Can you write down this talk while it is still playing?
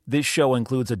This show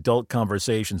includes adult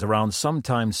conversations around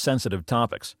sometimes sensitive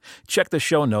topics. Check the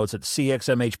show notes at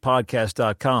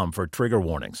cxmhpodcast.com for trigger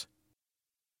warnings.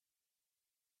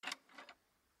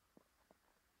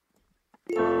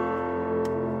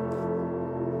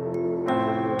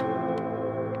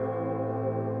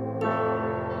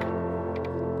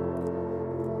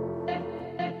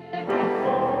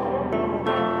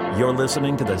 You're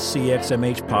listening to the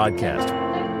CXMH Podcast.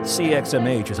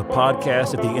 CXMH is a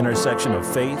podcast at the intersection of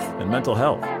faith and mental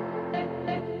health.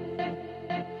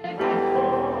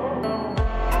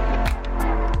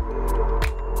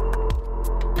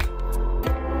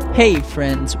 Hey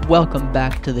friends, welcome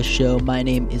back to the show. My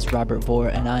name is Robert Vore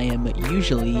and I am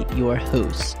usually your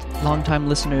host. Longtime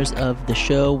listeners of the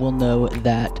show will know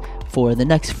that for the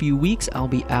next few weeks, I'll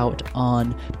be out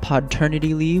on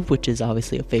paternity leave, which is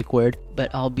obviously a fake word,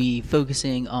 but I'll be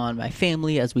focusing on my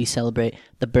family as we celebrate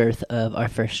the birth of our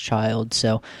first child.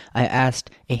 So I asked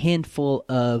a handful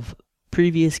of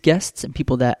previous guests and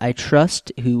people that I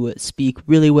trust who speak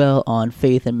really well on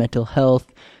faith and mental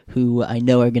health, who I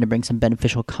know are going to bring some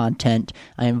beneficial content.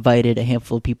 I invited a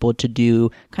handful of people to do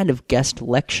kind of guest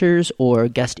lectures or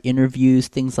guest interviews,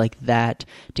 things like that,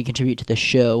 to contribute to the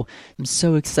show. I'm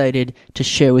so excited to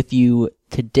share with you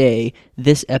today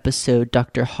this episode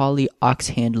Dr. Holly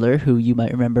Oxhandler, who you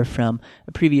might remember from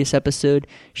a previous episode.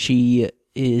 She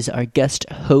is our guest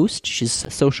host. She's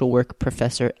a social work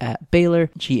professor at Baylor.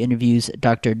 She interviews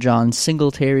Dr. John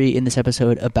Singletary in this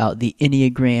episode about the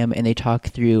Enneagram, and they talk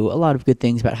through a lot of good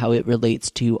things about how it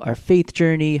relates to our faith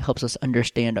journey, helps us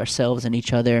understand ourselves and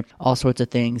each other, all sorts of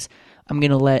things. I'm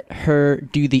going to let her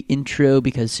do the intro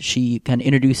because she kind of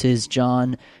introduces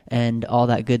John and all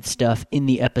that good stuff in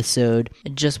the episode. I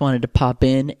just wanted to pop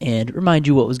in and remind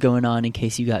you what was going on in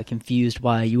case you got confused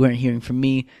why you weren't hearing from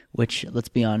me, which, let's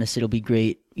be honest, it'll be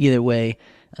great either way.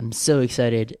 I'm so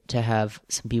excited to have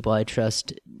some people I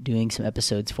trust doing some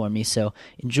episodes for me. So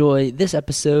enjoy this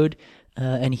episode,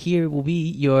 and here will be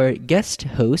your guest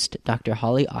host, Dr.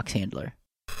 Holly Oxhandler.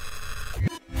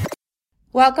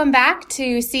 Welcome back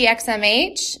to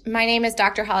CXMH. My name is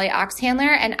Dr. Holly Oxhandler,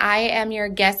 and I am your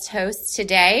guest host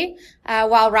today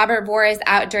while Robert Vore is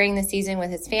out during the season with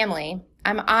his family.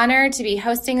 I'm honored to be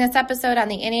hosting this episode on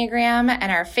the Enneagram and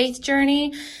our faith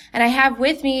journey, and I have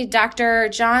with me Dr.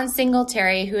 John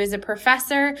Singletary, who is a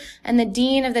professor and the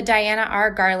dean of the Diana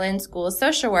R. Garland School of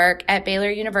Social Work at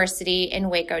Baylor University in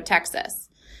Waco, Texas.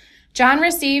 John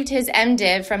received his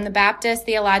MDiv from the Baptist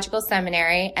Theological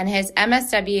Seminary and his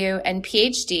MSW and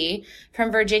PhD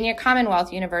from Virginia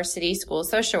Commonwealth University School of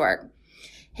Social Work.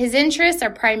 His interests are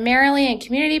primarily in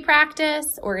community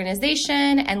practice,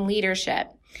 organization, and leadership.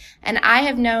 And I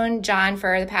have known John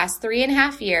for the past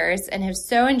 3.5 years and have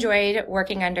so enjoyed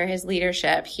working under his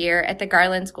leadership here at the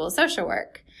Garland School of Social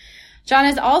Work. John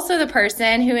is also the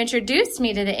person who introduced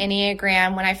me to the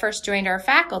Enneagram when I first joined our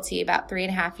faculty about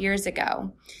 3.5 years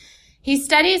ago. He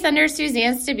studies under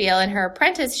Suzanne Stabile in her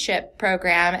apprenticeship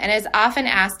program and is often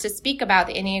asked to speak about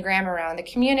the Enneagram around the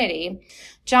community.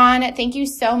 John, thank you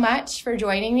so much for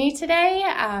joining me today.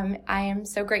 I am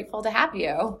so grateful to have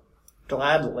you.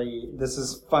 Gladly. This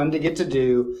is fun to get to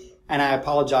do, and I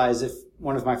apologize if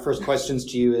one of my first questions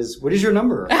to you is, what is your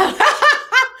number?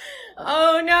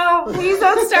 Oh, no. Please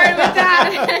don't start with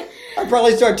that. I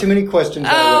probably start too many questions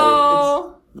that way.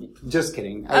 Just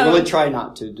kidding. I really try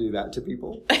not to do that to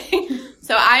people.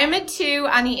 So I am a 2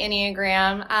 on the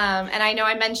Enneagram, and I know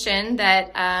I mentioned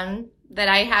that that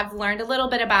I have learned a little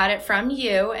bit about it from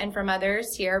you and from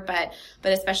others here, but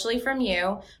especially from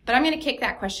you. But I'm going to kick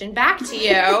that question back to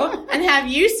you and have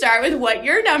you start with what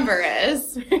your number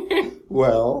is.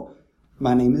 Well,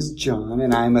 my name is John,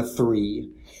 and I'm a 3.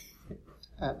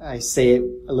 I say it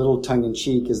a little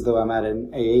tongue-in-cheek as though I'm at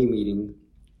an AA meeting,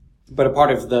 but a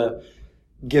part of the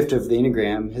gift of the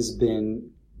Enneagram has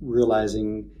been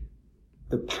realizing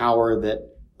the power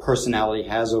that personality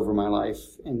has over my life,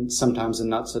 and sometimes in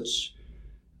not such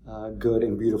good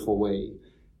and beautiful way.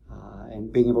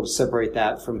 And being able to separate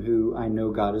that from who I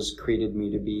know God has created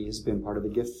me to be has been part of the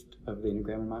gift of the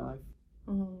Enneagram in my life.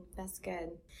 That's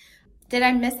good. Did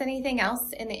I miss anything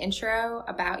else in the intro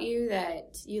about you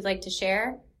that you'd like to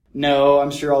share? No,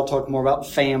 I'm sure I'll talk more about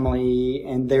family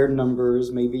and their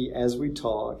numbers maybe as we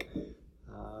talk.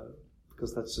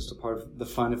 Because that's just a part of the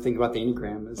fun of thinking about the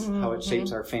Enneagram is how it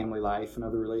shapes our family life and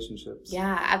other relationships.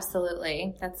 Yeah,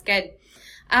 absolutely. That's good.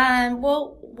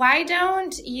 Well, why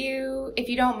don't you, if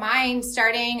you don't mind,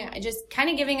 starting just kind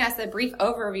of giving us a brief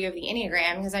overview of the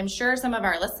Enneagram, because I'm sure some of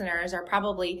our listeners are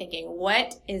probably thinking,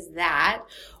 what is that?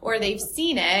 Or they've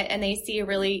seen it and they see a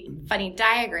really funny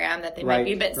diagram that they might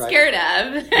be a bit scared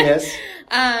of. Yes.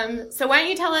 So why don't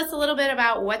you tell us a little bit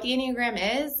about what the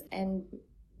Enneagram is, and,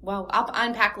 well, I'll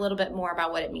unpack a little bit more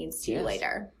about what it means to you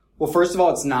later. Well, first of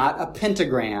all, it's not a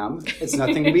pentagram. It's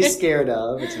nothing to be scared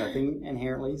of. It's nothing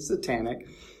inherently satanic.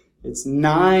 It's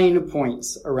 9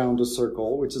 points around a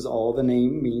circle, which is all the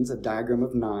name means, a diagram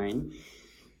of 9.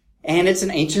 And it's an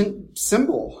ancient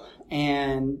symbol.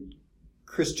 And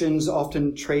Christians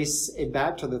often trace it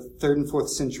back to the 3rd and 4th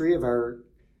century of our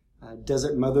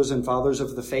desert mothers and fathers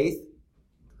of the faith.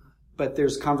 But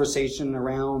there's conversation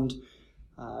around,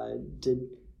 did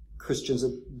Christians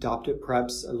adopt it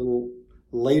perhaps a little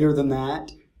later than that?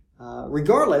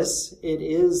 Regardless, it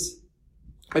is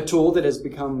a tool that has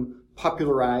become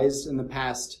popularized in the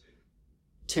past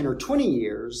 10 or 20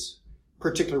 years,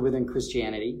 particularly within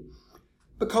Christianity,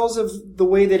 because of the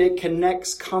way that it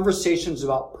connects conversations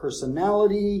about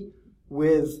personality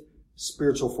with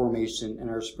spiritual formation in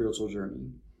our spiritual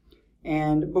journey.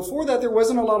 And before that, there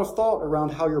wasn't a lot of thought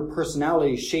around how your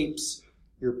personality shapes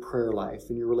your prayer life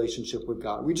and your relationship with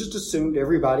God. We just assumed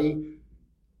everybody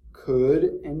could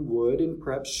and would and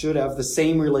perhaps should have the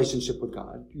same relationship with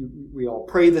God. We all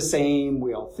pray the same.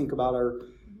 We all think about our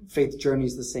faith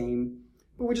journeys the same.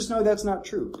 But we just know that's not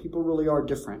true. People really are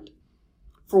different.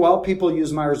 For a while, people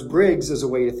use Myers-Briggs as a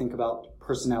way to think about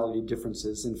personality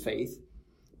differences in faith.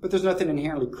 But there's nothing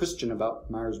inherently Christian about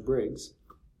Myers-Briggs.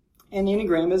 And the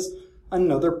Enneagram is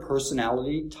another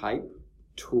personality type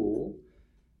tool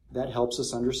that helps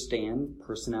us understand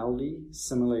personality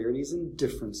similarities and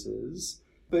differences.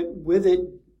 But with it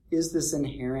is this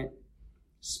inherent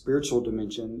spiritual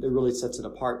dimension that really sets it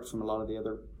apart from a lot of the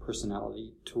other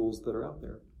personality tools that are out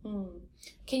there.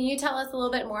 Can you tell us a little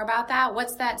bit more about that?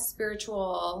 What's that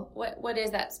spiritual, what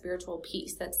is that spiritual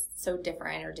piece that's so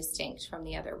different or distinct from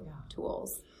the other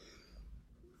tools?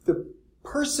 The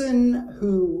person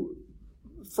who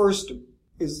first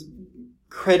is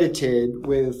credited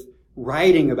with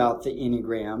writing about the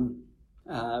Enneagram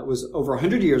was over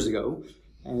 100 years ago.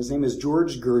 And his name is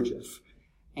George Gurdjieff,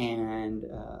 and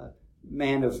a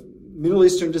man of Middle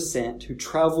Eastern descent who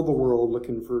traveled the world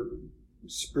looking for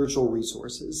spiritual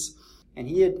resources. And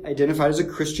he had identified as a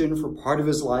Christian for part of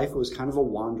his life. It was kind of a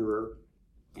wanderer.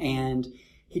 And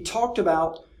he talked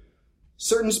about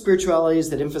certain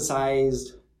spiritualities that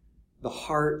emphasized the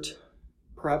heart,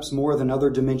 perhaps more than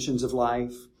other dimensions of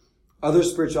life. Other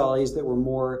spiritualities that were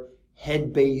more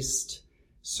head-based,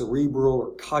 cerebral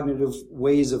or cognitive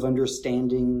ways of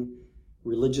understanding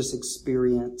religious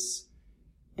experience,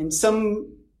 and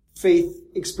some faith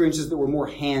experiences that were more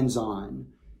hands-on,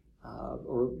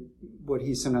 or what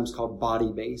he sometimes called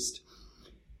body-based.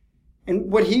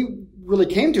 And what he really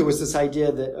came to was this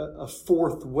idea that a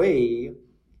fourth way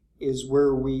is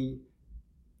where we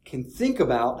can think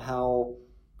about how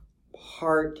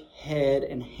heart, head,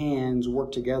 and hands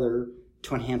work together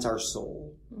to enhance our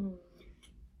soul.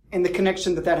 And the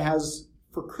connection that has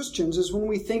for Christians is when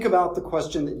we think about the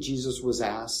question that Jesus was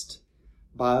asked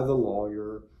by the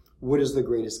lawyer, what is the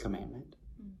greatest commandment?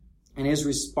 And his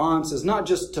response is not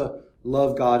just to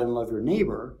love God and love your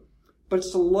neighbor, but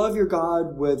it's to love your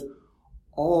God with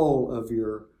all of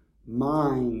your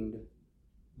mind,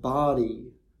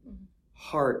 body,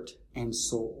 heart, and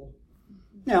soul.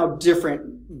 Now,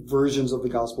 different versions of the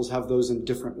Gospels have those in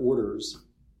different orders.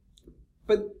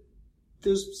 But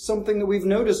there's something that we've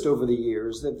noticed over the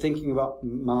years, that thinking about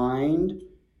mind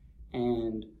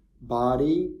and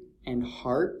body and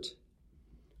heart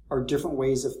are different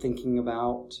ways of thinking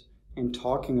about and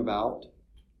talking about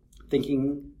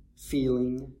thinking,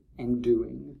 feeling, and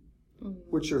doing,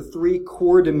 which are 3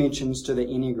 core dimensions to the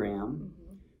Enneagram.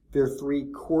 There are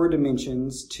 3 core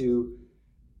dimensions to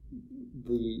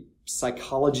the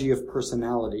psychology of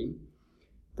personality.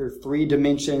 There are 3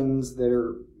 dimensions that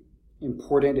are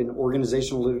important in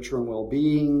organizational literature and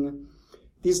well-being.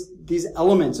 These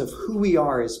elements of who we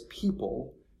are as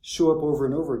people show up over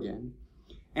and over again.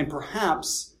 And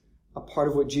perhaps a part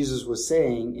of what Jesus was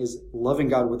saying is loving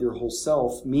God with your whole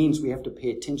self means we have to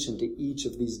pay attention to each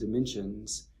of these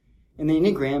dimensions. And the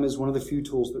Enneagram is one of the few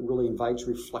tools that really invites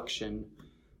reflection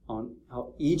on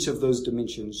how each of those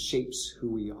dimensions shapes who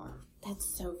we are.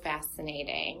 That's so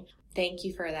fascinating. Thank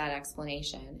you for that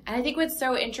explanation. And I think what's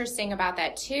so interesting about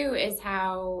that too is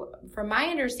how, from my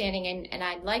understanding, and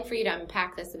I'd like for you to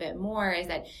unpack this a bit more, is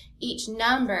that each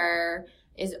number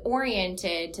is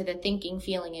oriented to the thinking,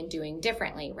 feeling, and doing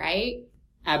differently, right?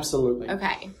 Absolutely.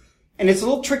 Okay. And it's a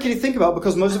little tricky to think about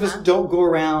because most of us don't go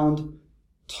around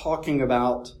talking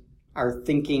about our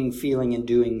thinking, feeling, and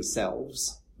doing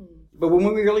selves. But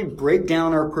when we really break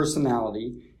down our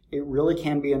personality, it really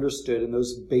can be understood in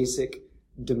those basic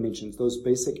dimensions, those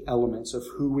basic elements of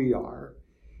who we are.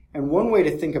 And one way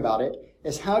to think about it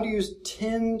is how do you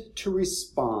tend to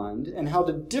respond, and how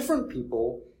do different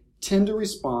people tend to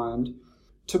respond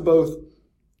to both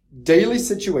daily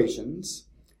situations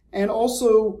and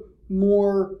also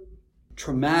more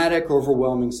traumatic,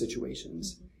 overwhelming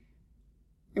situations.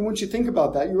 And once you think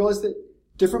about that, you realize that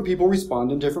different people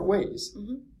respond in different ways.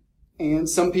 And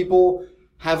some people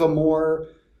have a more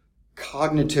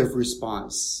cognitive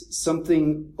response.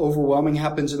 Something overwhelming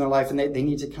happens in their life and they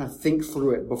need to kind of think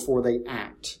through it before they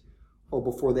act or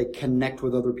before they connect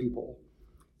with other people.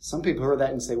 Some people hear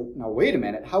that and say, now wait a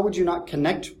minute, how would you not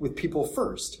connect with people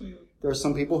first? There are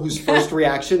some people whose first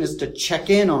reaction is to check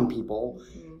in on people.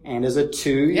 And as a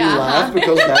 2, you laugh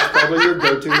because that's probably your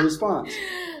go-to response.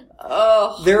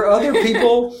 There are other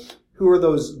people who are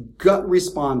those gut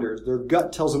responders. Their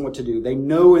gut tells them what to do. They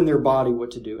know in their body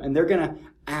what to do. And they're going to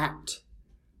act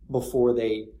before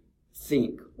they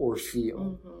think or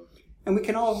feel. And we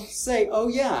can all say, oh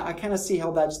yeah, I kind of see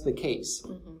how that's the case.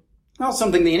 Now,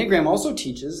 something the Enneagram also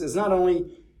teaches is not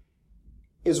only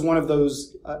is one of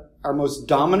those our most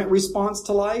dominant response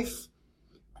to life,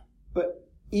 but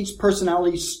each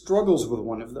personality struggles with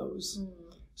one of those.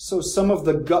 So some of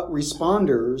the gut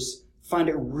responders find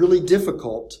it really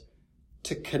difficult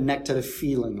to connect at a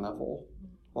feeling level.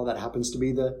 Well, that happens to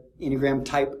be the Enneagram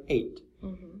type 8.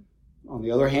 On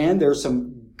the other hand, there are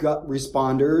some gut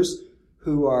responders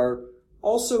who are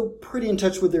also pretty in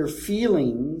touch with their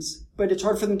feelings, but it's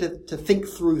hard for them to think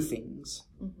through things.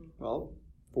 Well,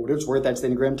 for what it's worth, that's the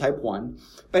Enneagram type 1.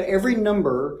 But every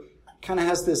number kind of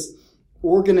has this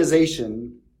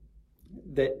organization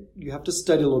that you have to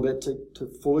study a little bit to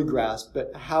fully grasp,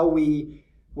 but how we,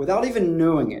 without even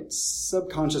knowing it,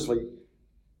 subconsciously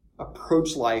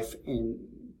approach life in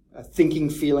a thinking,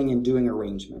 feeling, and doing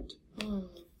arrangement.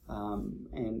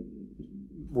 And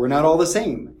we're not all the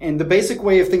same. And the basic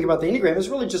way of thinking about the Enneagram is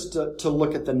really just to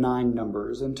look at the 9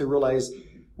 numbers and to realize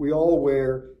we all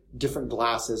wear different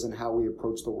glasses in how we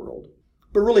approach the world.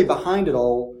 But really behind it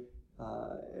all, at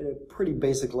a pretty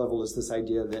basic level, is this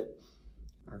idea that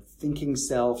our thinking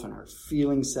self and our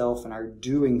feeling self and our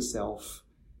doing self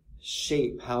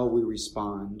shape how we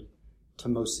respond to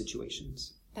most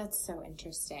situations. That's so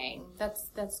interesting.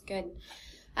 That's good.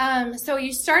 So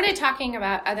you started talking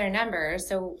about other numbers.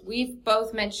 So we've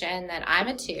both mentioned that I'm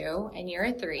a 2 and you're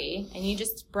a 3, and you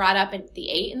just brought up the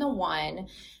 8 and the 1.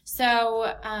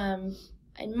 So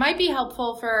it might be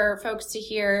helpful for folks to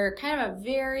hear kind of a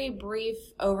very brief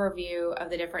overview of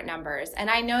the different numbers.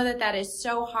 And I know that is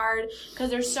so hard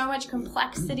because there's so much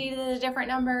complexity to the different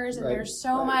numbers, and there's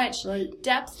so much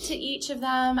depth to each of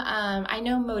them. I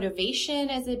know motivation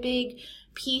is a big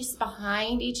piece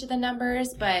behind each of the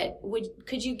numbers, but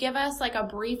could you give us like a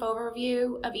brief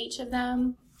overview of each of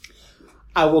them?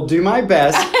 I will do my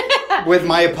best, with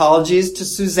my apologies to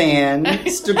Suzanne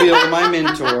Stabile, my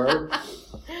mentor,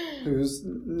 who's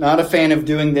not a fan of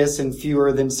doing this in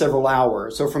fewer than several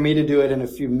hours. So for me to do it in a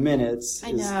few minutes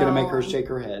is going to make her shake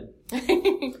her head.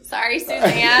 Sorry,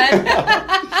 Suzanne.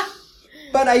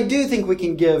 But I do think we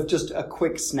can give just a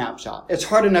quick snapshot. It's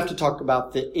hard enough to talk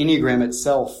about the Enneagram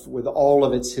itself with all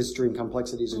of its history and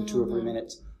complexities in 2 or 3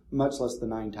 minutes, much less the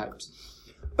 9 types.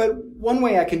 But one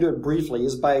way I can do it briefly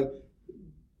is by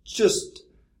just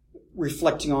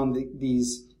reflecting on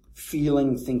these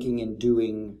feeling, thinking, and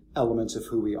doing elements of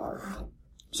who we are.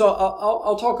 So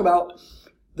I'll talk about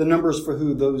the numbers for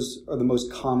who those are the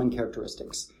most common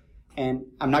characteristics. And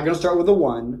I'm not going to start with the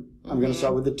 1. I'm going to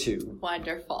start with the 2.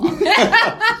 Wonderful.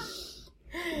 The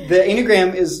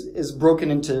Enneagram is broken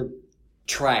into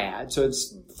triad. So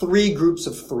it's 3 groups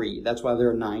of 3. That's why there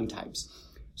are 9 types.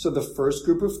 So the first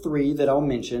group of 3 that I'll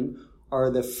mention are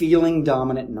the feeling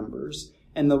dominant numbers.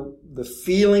 And the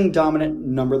feeling dominant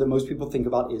number that most people think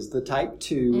about is the type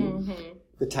 2.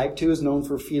 The type 2 is known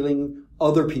for feeling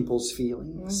other people's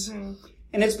feelings.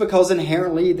 And it's because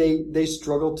inherently they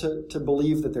struggle to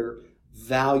believe that they're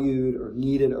valued or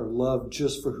needed or loved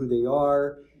just for who they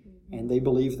are. And they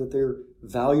believe that they're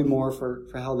valued more for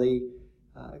how they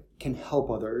can help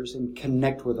others and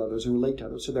connect with others and relate to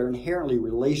others. So they're inherently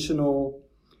relational,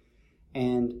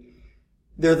 and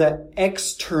they're the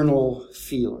external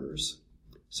feelers.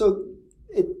 So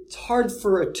it's hard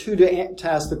for a 2 to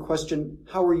ask the question,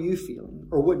 how are you feeling?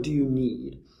 Or what do you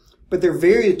need? But they're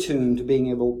very attuned to being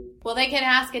able... Well, they can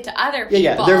ask it to other people.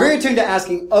 Yeah. They're very attuned to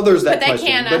asking others that question. But they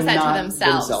can't ask that to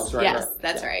themselves. Right, yes, right.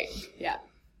 that's right. Yeah.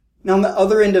 Now, on the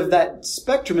other end of that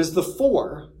spectrum is the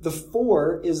 4. The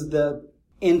 4 is the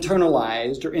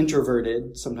internalized or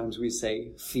introverted, sometimes we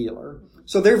say, feeler.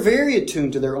 So they're very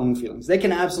attuned to their own feelings. They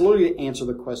can absolutely answer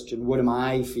the question, what am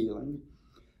I feeling?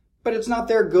 But it's not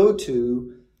their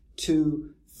go-to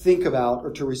to think about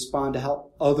or to respond to how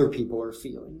other people are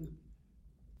feeling.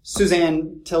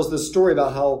 Suzanne tells this story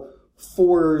about how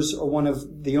 4s are one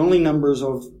of the only numbers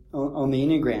on the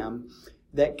Enneagram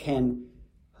that can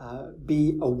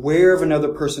be aware of another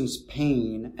person's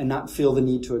pain and not feel the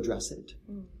need to address it.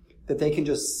 That they can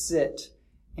just sit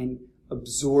and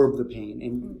absorb the pain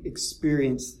and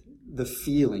experience the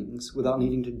feelings without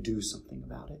needing to do something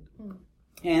about it.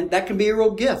 And that can be a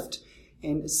real gift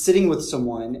in sitting with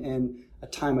someone in a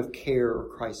time of care or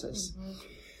crisis.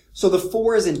 So the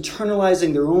 4 is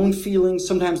internalizing their own feelings.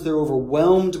 Sometimes they're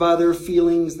overwhelmed by their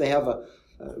feelings. They have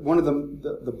one of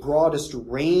the broadest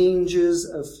ranges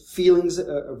of feelings,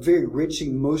 a very rich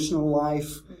emotional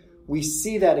life. We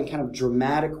see that in kind of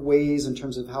dramatic ways in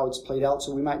terms of how it's played out.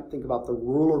 So we might think about the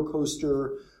roller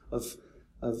coaster of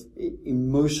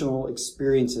emotional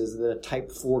experiences that a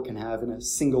type 4 can have in a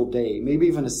single day, maybe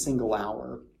even a single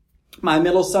hour. My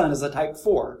middle son is a type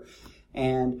 4.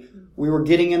 And we were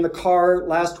getting in the car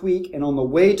last week, and on the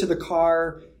way to the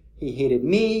car, he hated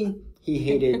me, he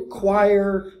hated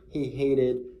choir, he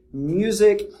hated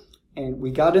music, and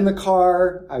we got in the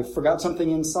car, I forgot something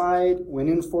inside, went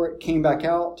in for it, came back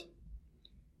out.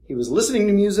 He was listening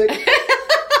to music,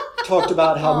 talked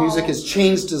about how music has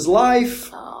changed his life,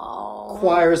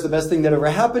 choir is the best thing that ever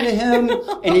happened to him,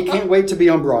 and he can't wait to be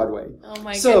on Broadway. Oh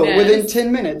my so goodness. Within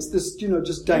 10 minutes, this,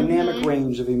 just dynamic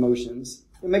range of emotions.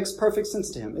 It makes perfect sense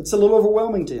to him. It's a little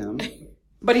overwhelming to him,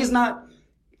 but he's not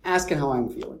asking how I'm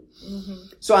feeling.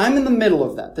 So I'm in the middle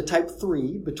of that. The type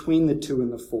 3, between the 2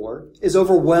 and the 4, is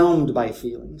overwhelmed by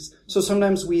feelings. So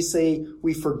sometimes we say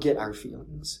we forget our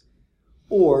feelings.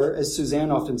 Or, as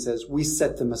Suzanne often says, we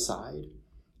set them aside.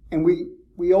 And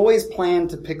we always plan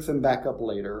to pick them back up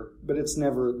later, but it's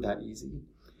never that easy.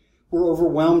 We're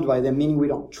overwhelmed by them, meaning we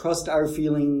don't trust our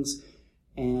feelings,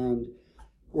 and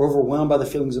we're overwhelmed by the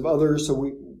feelings of others, so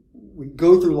we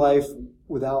go through life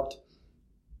without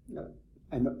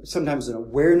and sometimes an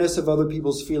awareness of other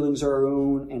people's feelings or our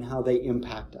own and how they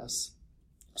impact us.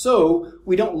 So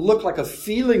we don't look like a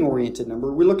feeling-oriented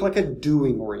number, we look like a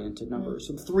doing-oriented number.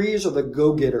 So 3s are the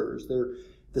go-getters, they're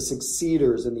the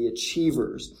succeeders and the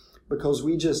achievers, because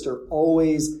we just are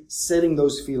always setting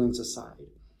those feelings aside.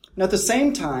 Now at the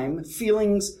same time,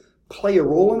 feelings play a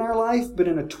role in our life, but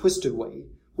in a twisted way.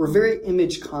 We're very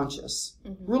image conscious.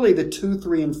 Really, the 2,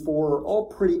 3, and 4 are all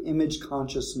pretty image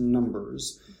conscious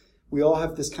numbers. We all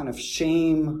have this kind of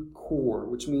shame core,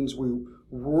 which means we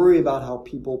worry about how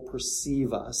people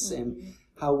perceive us and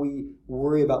how we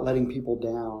worry about letting people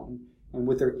down and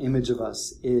what their image of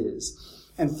us is.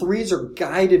 And 3s are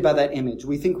guided by that image.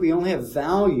 We think we only have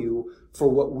value for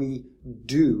what we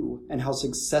do and how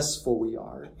successful we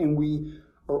are. And we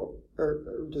are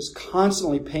just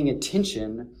constantly paying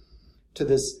attention to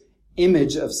this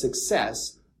image of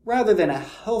success rather than a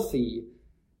healthy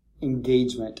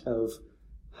engagement of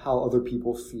how other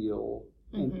people feel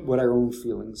and what our own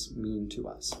feelings mean to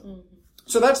us.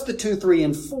 So that's the 2, 3,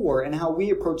 and 4 and how we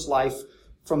approach life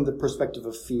from the perspective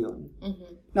of feeling.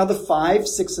 Now the 5,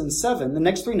 6, and 7, the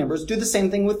next 3 numbers, do the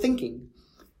same thing with thinking.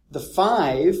 The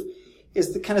 5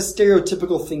 is the kind of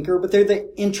stereotypical thinker, but they're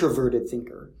the introverted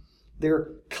thinker.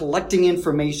 They're collecting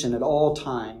information at all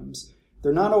times.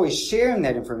 They're not always sharing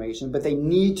that information, but they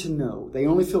need to know. They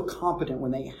only feel competent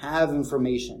when they have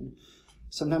information.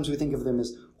 Sometimes we think of them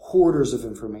as hoarders of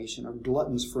information or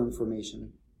gluttons for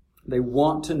information. They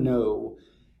want to know.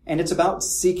 And it's about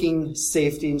seeking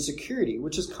safety and security,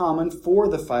 which is common for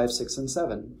the 5, 6, and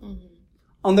 7.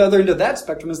 On the other end of that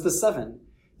spectrum is the 7.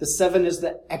 The 7 is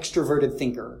the extroverted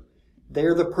thinker.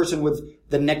 They're the person with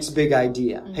the next big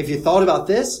idea. Have you thought about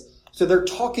this? So they're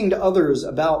talking to others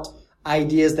about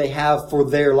ideas they have for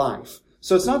their life.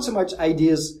 So it's not so much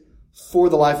ideas for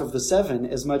the life of the 7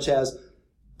 as much as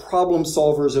problem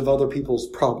solvers of other people's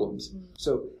problems.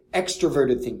 So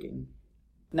extroverted thinking.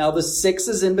 Now the 6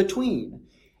 is in between.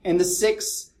 And the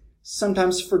 6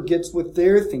 sometimes forgets what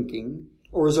they're thinking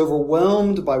or is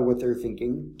overwhelmed by what they're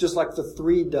thinking, just like the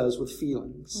 3 does with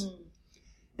feelings.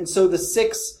 And so the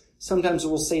 6 sometimes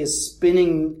we'll say is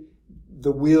spinning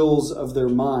the wheels of their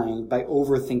mind by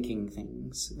overthinking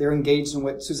things. They're engaged in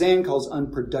what Suzanne calls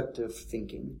unproductive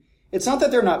thinking. It's not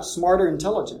that they're not smart or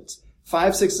intelligent.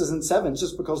 5, 6, and 7,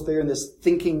 just because they're in this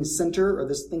thinking center or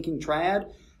this thinking triad,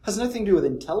 has nothing to do with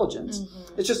intelligence.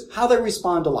 It's just how they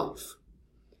respond to life.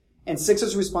 And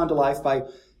 6s respond to life by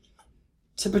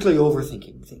typically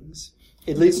overthinking things.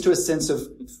 It leads to a sense of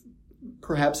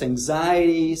perhaps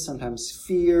anxiety, sometimes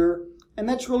fear. And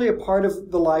that's really a part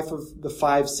of the life of the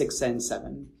 5, 6, and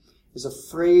 7. Is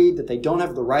afraid that they don't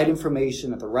have the right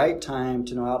information at the right time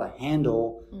to know how to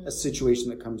handle a situation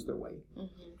that comes their way.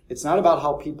 It's not about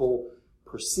how people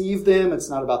perceive them. It's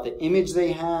not about the image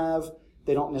they have.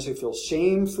 They don't necessarily feel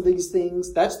shame for these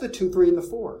things. That's the 2, 3, and the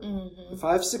 4. The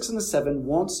 5, 6, and the 7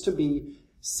 wants to be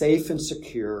safe and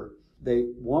secure. They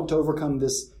want to overcome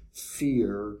this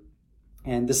fear.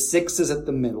 And the 6 is at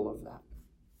the middle of that.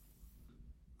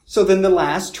 So then the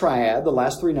last triad, the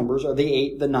last 3 numbers, are the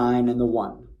 8, the 9, and the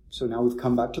 1. So now we've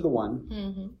come back to the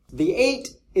 1. The 8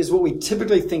 is what we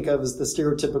typically think of as the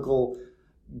stereotypical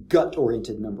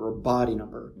gut-oriented number or body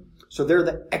number. So they're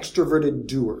the extroverted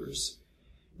doers.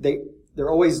 They're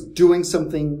always doing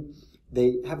something.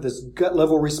 They have this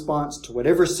gut-level response to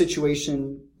whatever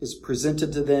situation is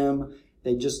presented to them.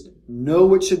 They just know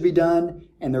what should be done,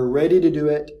 and they're ready to do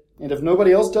it. And if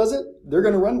nobody else does it, they're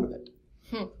going to run with it.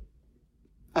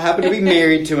 I happen to be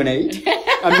married to an 8.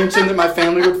 I mentioned that my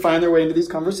family would find their way into these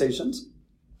conversations.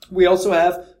 We also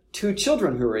have 2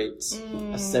 children who are 8s.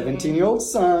 A 17-year-old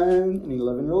son, an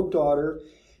 11-year-old daughter.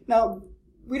 Now,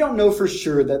 we don't know for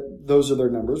sure that those are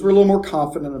their numbers. We're a little more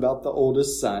confident about the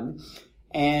oldest son.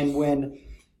 And when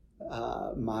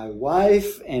my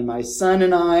wife and my son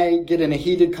and I get in a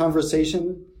heated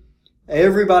conversation,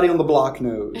 everybody on the block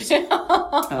knows.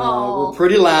 We're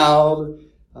pretty loud.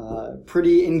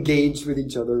 Pretty engaged with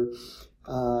each other.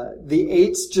 The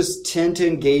 8s just tend to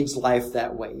engage life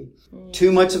that way.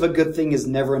 Too much of a good thing is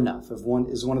never enough.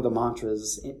 Is one of the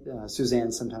mantras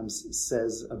Suzanne sometimes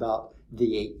says about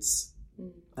the 8s.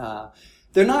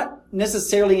 They're not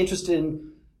necessarily interested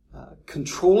in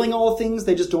controlling all things.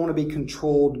 They just don't want to be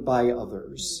controlled by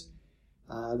others.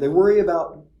 They worry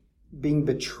about being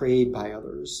betrayed by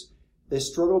others. They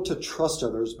struggle to trust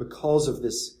others because of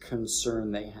this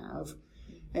concern they have.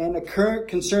 And a current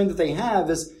concern that they have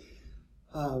is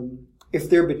if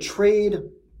they're betrayed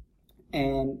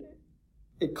and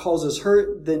it causes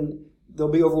hurt, then they'll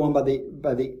be overwhelmed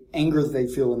by the anger that they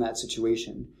feel in that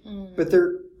situation. But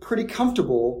they're pretty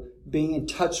comfortable being in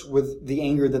touch with the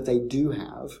anger that they do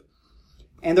have.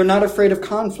 And they're not afraid of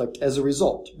conflict as a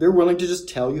result. They're willing to just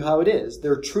tell you how it is.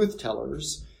 They're truth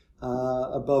tellers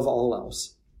above all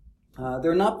else.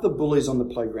 They're not the bullies on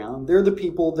the playground. They're the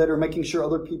people that are making sure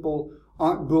other people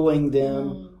aren't bullying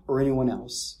them or anyone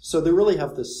else. So they really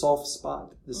have this soft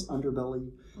spot, this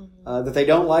underbelly that they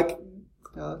don't like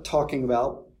talking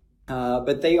about.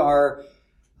 But they are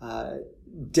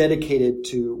dedicated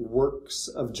to works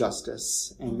of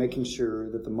justice and making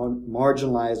sure that the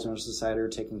marginalized in our society are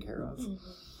taken care of.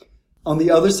 On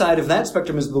the other side of that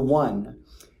spectrum is the 1.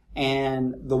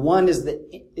 And the 1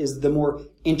 is the more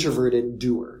introverted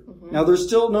doer. Now, they're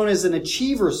still known as an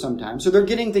achiever sometimes, so they're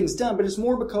getting things done, but it's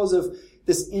more because of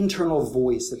this internal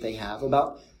voice that they have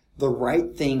about the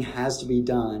right thing has to be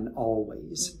done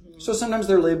always. So sometimes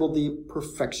they're labeled the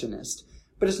perfectionist,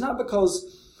 but it's not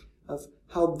because of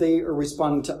how they are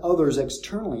responding to others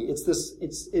externally.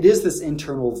 It is this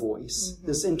internal voice,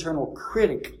 this internal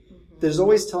critic that is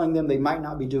always telling them they might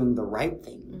not be doing the right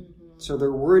thing. So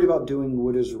they're worried about doing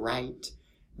what is right.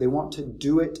 They want to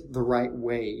do it the right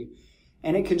way.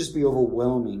 And it can just be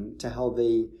overwhelming to how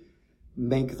they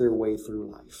make their way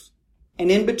through life.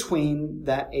 And in between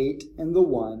that 8 and the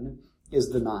 1 is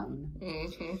the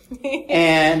 9.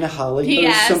 And Holly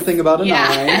knows something about a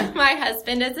 9. My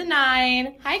husband is a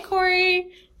 9. Hi,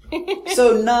 Corey.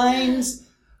 So 9s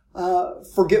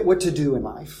forget what to do in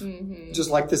life. Just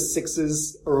like the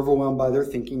 6s are overwhelmed by their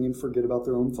thinking and forget about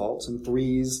their own faults, and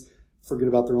 3s forget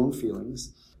about their own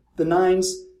feelings. The 9s,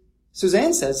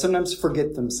 Suzanne says, sometimes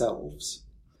forget themselves.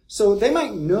 So they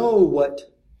might know what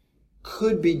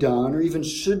could be done or even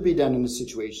should be done in a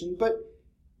situation, but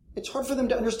it's hard for them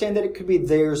to understand that it could be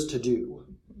theirs to do.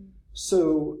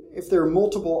 So if there are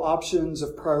multiple options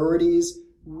of priorities,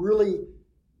 really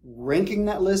ranking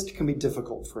that list can be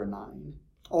difficult for a 9.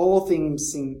 All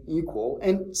things seem equal,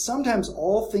 and sometimes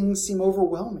all things seem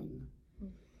overwhelming.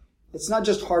 It's not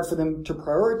just hard for them to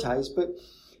prioritize, but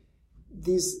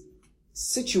these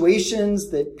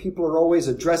situations that people are always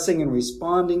addressing and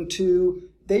responding to,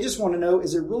 they just want to know,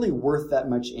 is it really worth that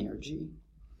much energy?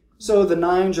 So the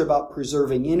 9s are about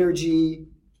preserving energy.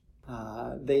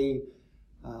 They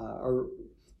are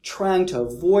trying to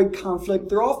avoid conflict.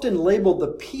 They're often labeled the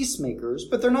peacemakers,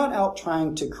 but they're not out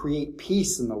trying to create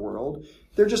peace in the world.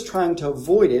 They're just trying to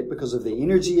avoid it because of the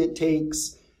energy it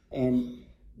takes and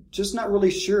just not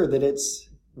really sure that it's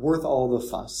worth all the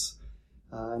fuss.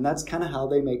 And that's kind of how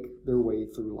they make their way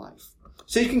through life.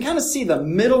 So you can kind of see the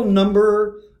middle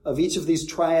number of each of these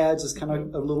triads is kind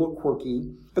of a little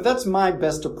quirky. But that's my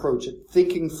best approach at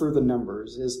thinking through the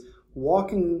numbers, is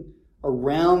walking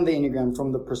around the Enneagram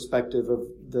from the perspective of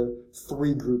the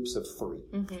 3 groups of 3.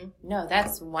 Mm-hmm. No,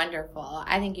 that's wonderful.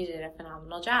 I think you did a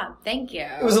phenomenal job. Thank you.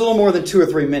 It was a little more than 2 or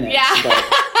 3 minutes. Yeah,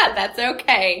 but. that's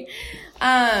okay.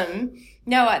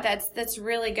 No, that's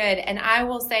really good. And I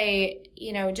will say,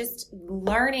 just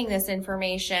learning this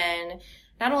information,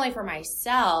 not only for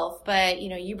myself, but,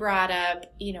 you brought up,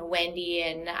 Wendy,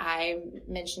 and I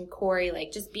mentioned Corey,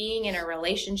 like just being in a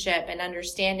relationship and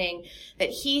understanding that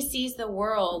he sees the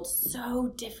world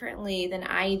so differently than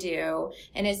I do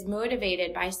and is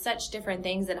motivated by such different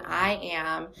things than I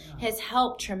am has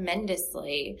helped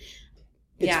tremendously.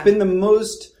 It's been the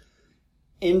most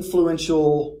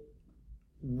influential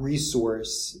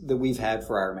resource that we've had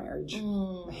for our marriage,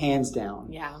 hands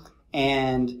down. Yeah.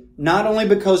 And not only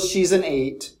because she's an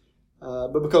 8,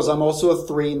 but because I'm also a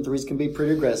 3, and 3s can be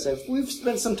pretty aggressive. We've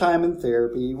spent some time in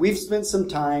therapy. We've spent some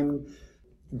time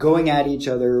going at each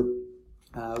other.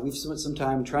 We've spent some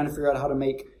time trying to figure out how to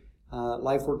make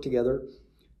life work together.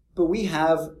 But we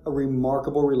have a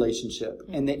remarkable relationship.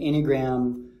 And the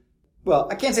Enneagram, well,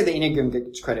 I can't say the Enneagram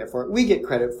gets credit for it. We get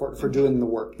credit for it for doing the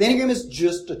work. The Enneagram is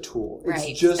just a tool.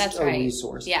 It's just a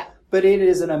resource. Yeah. But it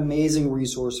is an amazing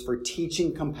resource for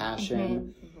teaching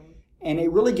compassion. And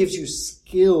it really gives you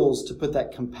skills to put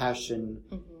that compassion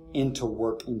into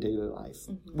work in daily life.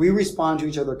 We respond to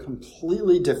each other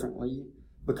completely differently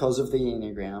because of the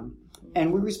Enneagram.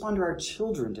 And we respond to our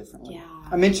children differently. Yeah.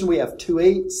 I mentioned we have 2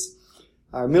 8s.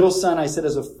 Our middle son, I said,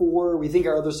 is a 4. We think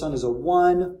our other son is a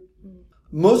 1.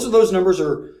 Most of those numbers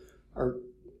are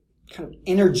kind of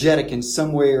energetic in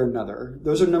some way or another.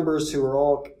 Those are numbers who are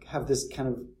all have this kind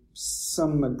of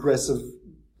some aggressive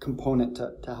component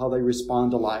to how they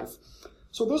respond to life.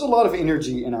 So there's a lot of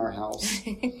energy in our house.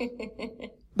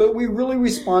 But we really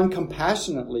respond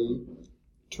compassionately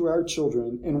to our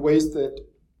children in ways that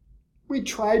we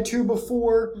tried to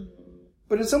before,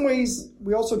 but in some ways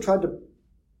we also tried to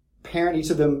parent each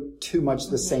of them too much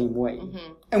the same way.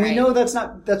 And we know that's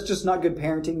just not good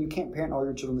parenting. You can't parent all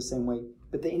your children the same way.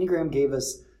 But the Enneagram gave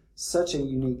us such a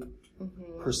unique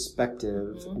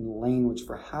perspective and language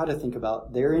for how to think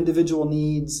about their individual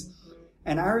needs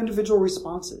and our individual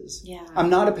responses. Yeah. I'm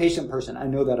not a patient person. I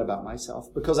know that about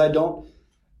myself because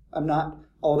I'm not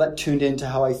all that tuned into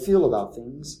how I feel about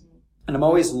things. And I'm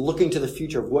always looking to the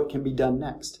future of what can be done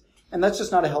next. And that's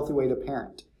just not a healthy way to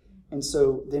parent. And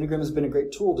so the Enneagram has been a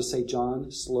great tool to say,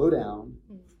 John, slow down,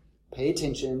 pay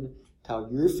attention to how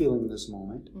you're feeling this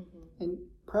moment. And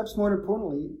perhaps more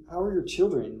importantly, how are your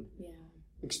children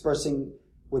expressing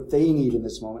what they need in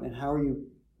this moment? And how are you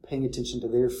paying attention to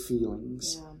their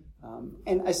feelings? Yeah.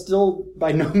 And I still,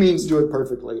 by no means, do it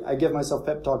perfectly. I give myself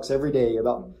pep talks every day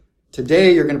about,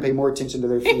 today you're going to pay more attention to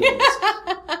their feelings.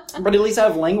 But at least I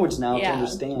have language now to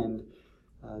understand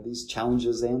these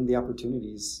challenges and the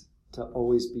opportunities to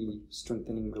always be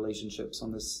strengthening relationships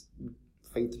on this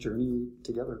faith journey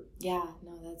together. Yeah,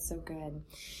 no, that's so good.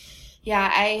 Yeah,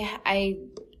 I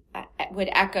would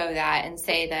echo that and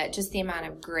say that just the amount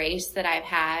of grace that I've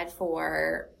had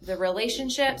for the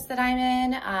relationships that I'm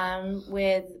in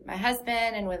with my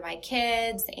husband and with my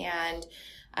kids and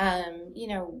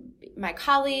my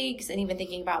colleagues, and even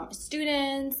thinking about my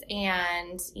students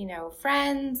and,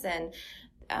 friends, and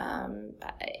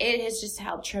it has just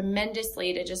helped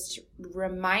tremendously to just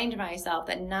remind myself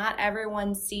that not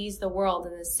everyone sees the world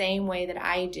in the same way that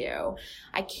I do.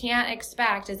 I can't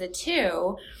expect as a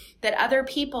 2 that other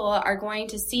people are going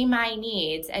to see my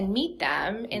needs and meet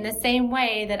them in the same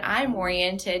way that I'm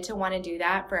oriented to want to do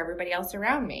that for everybody else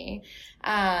around me.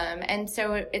 And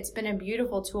so it's been a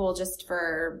beautiful tool just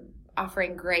for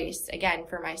offering grace, again,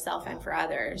 for myself and for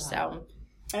others. So,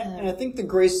 and I think the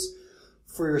grace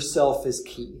for yourself is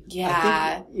key. Yeah.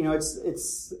 I think,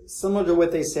 it's similar to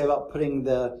what they say about putting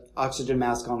the oxygen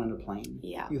mask on in a plane.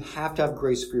 Yeah. You have to have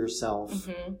grace for yourself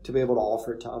to be able to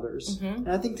offer it to others. And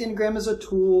I think the Enneagram is a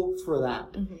tool for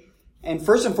that. And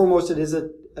first and foremost, it is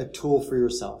a tool for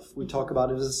yourself. We talk about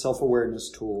it as a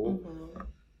self-awareness tool.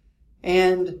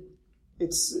 And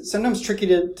it's sometimes tricky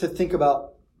to think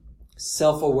about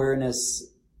self-awareness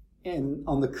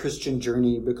on the Christian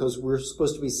journey because we're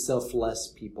supposed to be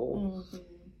selfless people.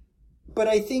 But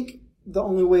I think the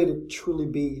only way to truly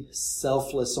be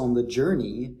selfless on the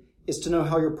journey is to know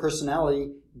how your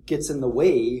personality gets in the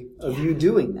way of you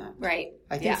doing that. Right.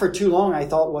 I think for too long I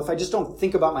thought, well, if I just don't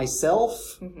think about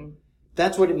myself,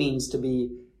 that's what it means to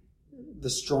be the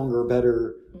stronger,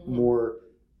 better, more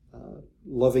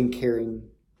loving, caring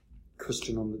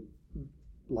Christian on the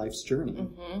life's journey.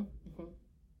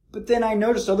 But then I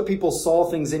noticed other people saw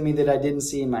things in me that I didn't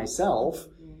see in myself.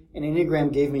 And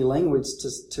Enneagram gave me language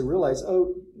to realize,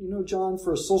 oh, John,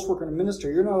 for a social worker and a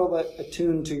minister, you're not all that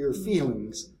attuned to your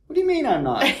feelings. What do you mean I'm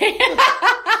not? Can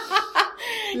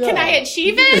I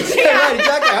achieve it? Yeah, right,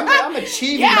 exactly. I'm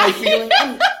achieving my feelings.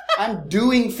 I'm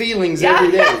doing feelings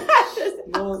every day.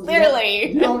 Well,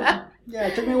 clearly.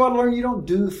 It took me a while to learn you don't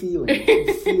do feelings.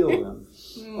 You feel them.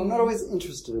 I'm not always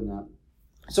interested in that.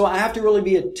 So I have to really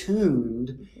be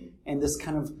attuned in this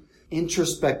kind of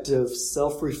introspective,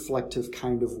 self-reflective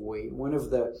kind of way. One of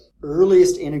the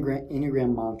earliest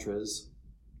Enneagram mantras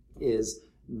is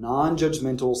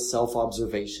non-judgmental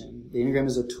self-observation. The Enneagram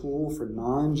is a tool for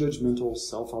non-judgmental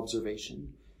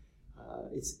self-observation.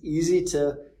 It's easy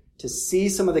to see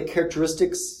some of the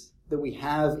characteristics that we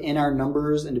have in our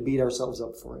numbers and to beat ourselves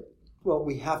up for it. Well,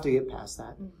 we have to get past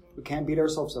that. Mm-hmm. We can't beat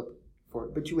ourselves up for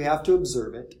it, but we have to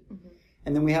observe it. Mm-hmm.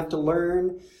 And then we have to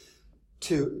learn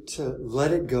to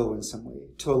let it go in some way,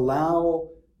 to allow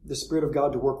the Spirit of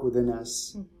God to work within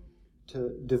us,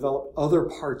 to develop other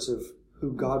parts of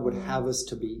who God would have us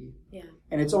to be. Yeah.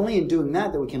 And it's only in doing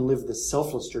that we can live the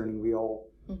selfless journey we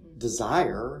all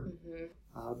desire.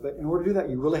 But in order to do that,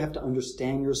 you really have to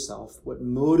understand yourself, what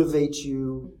motivates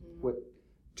you, what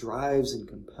drives and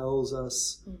compels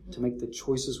us to make the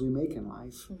choices we make in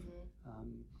life.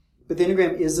 But the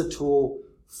Enneagram is a tool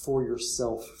for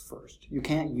yourself first. You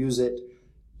can't use it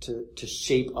to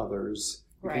shape others.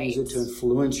 You can use it to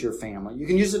influence your family. You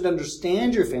can use it to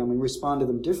understand your family and respond to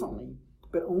them differently,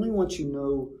 but only once you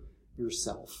know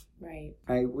yourself. Right.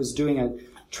 I was doing a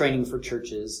training for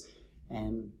churches,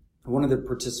 and one of the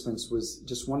participants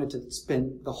just wanted to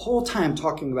spend the whole time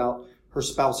talking about her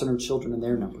spouse and her children and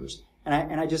their numbers.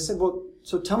 And I just said, well,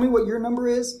 so tell me what your number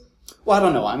is. Well, I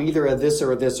don't know. I'm either a this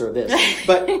or a this or this.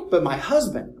 But my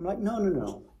husband, I'm like,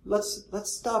 no. Let's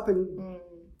stop and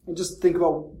just think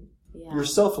about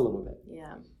yourself a little bit.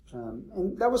 Yeah.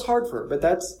 And that was hard for her, but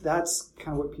that's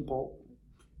kind of what people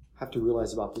have to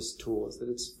realize about this tool, is that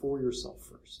it's for yourself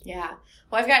first. Yeah.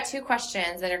 Well, I've got two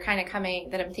questions that are kind of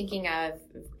coming that I'm thinking of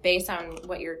based on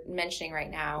what you're mentioning right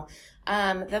now.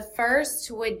 The first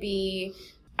would be,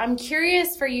 I'm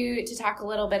curious for you to talk a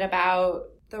little bit about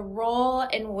the role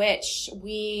in which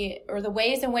the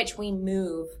ways in which we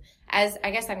move, as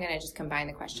I guess I'm going to just combine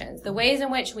the questions, the ways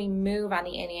in which we move on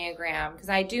the Enneagram, because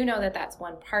I do know that that's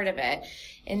one part of it,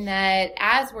 in that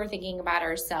as we're thinking about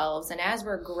ourselves and as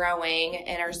we're growing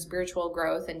in our spiritual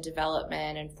growth and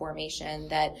development and formation,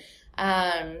 that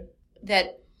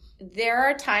there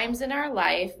are times in our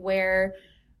life where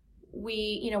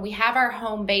we have our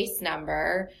home base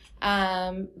number,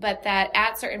 but that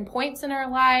at certain points in our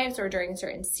lives or during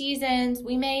certain seasons,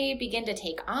 we may begin to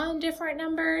take on different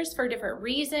numbers for different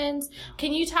reasons.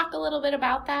 Can you talk a little bit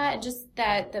about that and just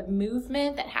the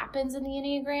movement that happens in the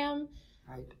Enneagram?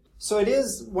 Right. So it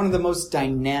is one of the most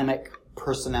dynamic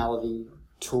personality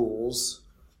tools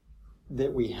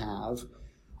that we have,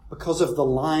 because of the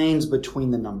lines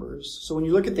between the numbers. So when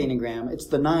you look at the Enneagram, it's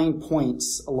the 9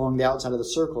 points along the outside of the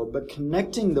circle, but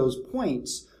connecting those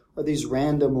points are these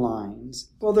random lines.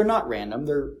 Well, they're not random.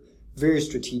 They're very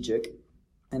strategic,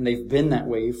 and they've been that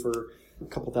way for a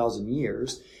couple thousand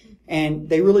years. And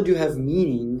they really do have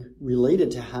meaning related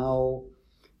to how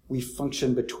we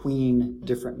function between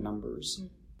different numbers.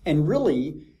 And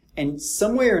really, in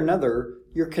some way or another,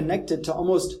 you're connected to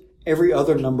almost every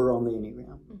other number on the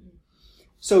Enneagram.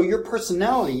 So your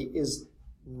personality is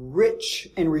rich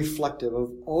and reflective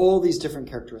of all these different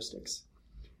characteristics.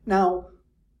 Now,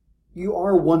 you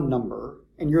are one number,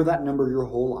 and you're that number your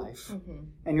whole life.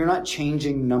 And you're not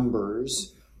changing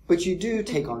numbers, but you do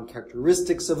take on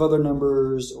characteristics of other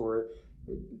numbers, or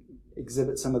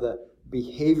exhibit some of the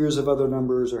behaviors of other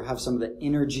numbers, or have some of the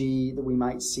energy that we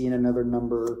might see in another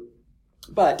number.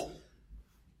 But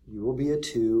you will be a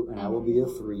 2, and I will be a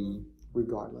 3,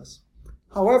 regardless.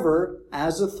 However,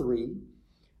 as a 3,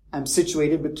 I'm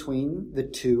situated between the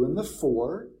 2 and the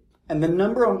 4, and the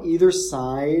number on either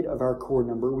side of our core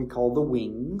number we call the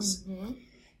wings.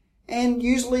 And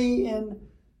usually in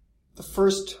the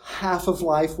first half of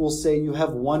life, we'll say you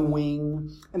have one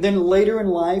wing, and then later in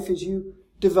life, as you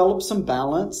develop some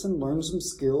balance and learn some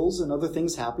skills and other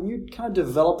things happen, you kind of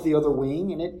develop the other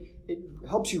wing, and it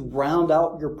helps you round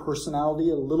out your personality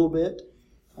a little bit,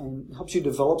 and helps you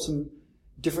develop some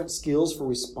different skills for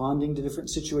responding to different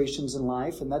situations in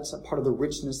life, and that's a part of the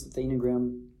richness that the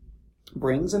Enneagram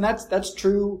brings. And that's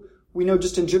true, we know,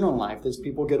 just in general life. As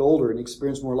people get older and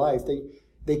experience more life,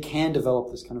 they can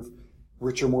develop this kind of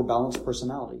richer, more balanced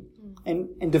personality.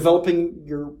 And developing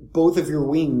both of your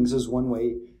wings is one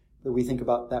way that we think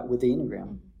about that with the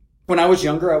Enneagram. When I was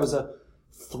younger, I was a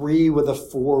 3 with a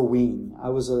 4 wing. I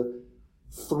was a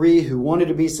 3 who wanted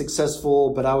to be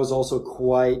successful, but I was also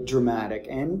quite dramatic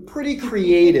and pretty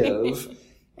creative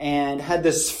and had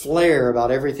this flair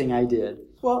about everything I did.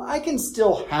 Well, I can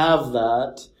still have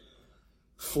that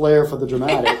flair for the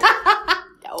dramatic.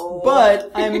 No.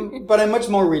 But I'm much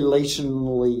more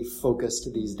relationally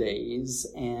focused these days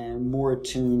and more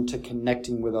attuned to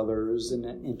connecting with others in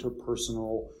an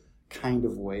interpersonal kind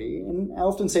of way. And I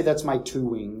often say that's my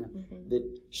 2-wing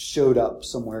that showed up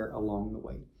somewhere along the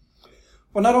way.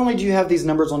 Well, not only do you have these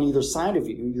numbers on either side of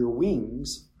you, your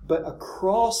wings, but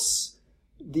across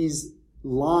these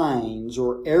lines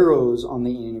or arrows on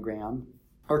the Enneagram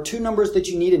are 2 numbers that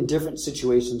you need in different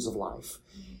situations of life.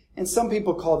 And some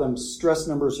people call them stress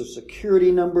numbers or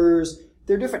security numbers.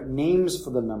 They're different names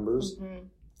for the numbers.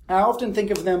 I often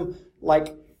think of them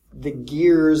like the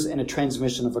gears in a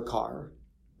transmission of a car.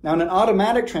 Now, in an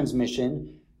automatic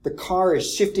transmission, the car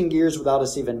is shifting gears without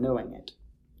us even knowing it.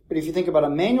 But if you think about a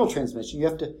manual transmission, you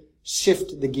have to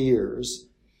shift the gears.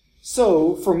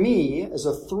 So, for me, as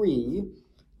a 3,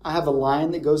 I have a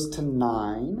line that goes to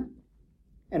 9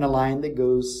 and a line that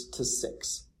goes to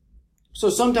 6. So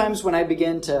sometimes when I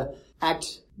begin to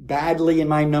act badly in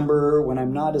my number, when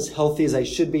I'm not as healthy as I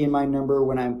should be in my number,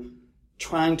 when I'm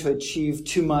trying to achieve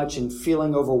too much and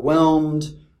feeling overwhelmed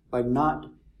by not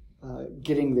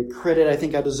getting the credit I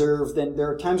think I deserve, then there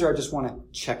are times where I just want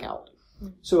to check out.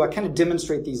 So I kind of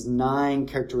demonstrate these 9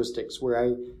 characteristics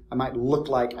where I might look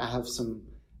like I have some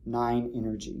 9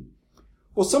 energy.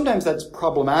 Well, sometimes that's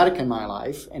problematic in my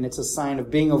life, and it's a sign of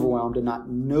being overwhelmed and not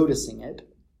noticing it.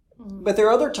 But there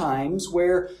are other times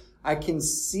where I can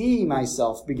see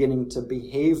myself beginning to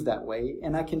behave that way,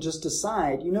 and I can just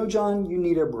decide, John, you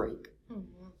need a break.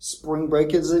 Spring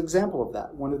break is an example of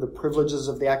that. One of the privileges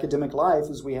of the academic life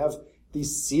is we have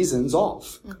these seasons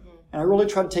off. And I really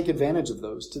try to take advantage of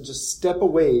those, to just step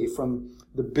away from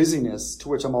the busyness to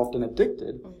which I'm often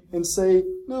addicted and say,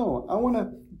 no, I want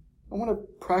to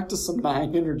practice some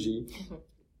 9 energy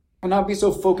and not be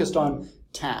so focused on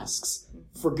tasks.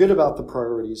 Forget about the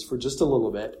priorities for just a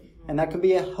little bit, and that can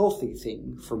be a healthy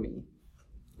thing for me.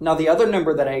 Now, the other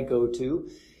number that I go to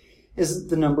is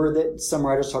the number that some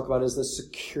writers talk about as the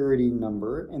security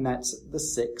number, and that's the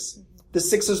 6. The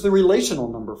 6 is the relational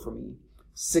number for me.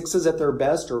 6s at their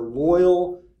best are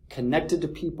loyal, connected to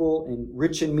people in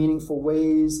rich and meaningful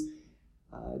ways,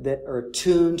 that are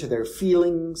attuned to their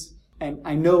feelings. And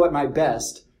I know at my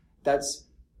best, that's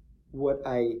what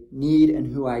I need and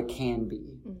who I can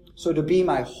be. So to be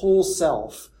my whole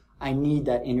self, I need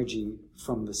that energy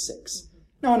from the 6.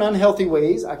 Now, in unhealthy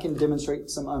ways, I can demonstrate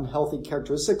some unhealthy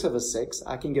characteristics of a 6.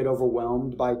 I can get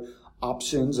overwhelmed by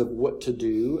options of what to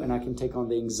do, and I can take on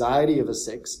the anxiety of a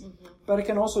 6. But I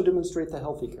can also demonstrate the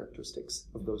healthy characteristics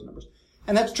of those numbers.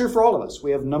 And that's true for all of us.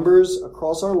 We have numbers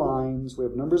across our lines. We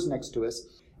have numbers next to us.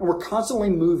 And we're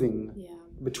constantly moving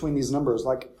between these numbers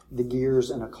like the gears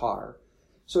in a car.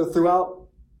 So throughout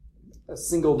a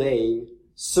single day,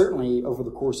 certainly over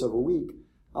the course of a week,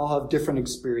 I'll have different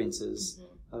experiences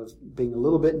of being a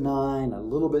little bit 9, a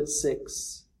little bit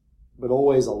 6, but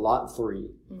always a lot 3,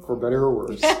 for better or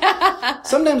worse.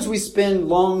 Sometimes we spend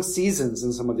long seasons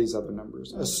in some of these other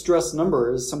numbers. A stress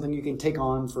number is something you can take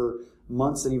on for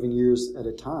months and even years at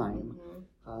a time.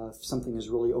 If something has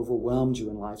really overwhelmed you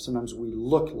in life, sometimes we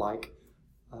look like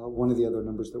one of the other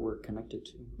numbers that we're connected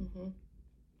to.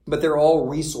 But they're all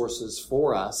resources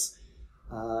for us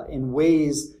in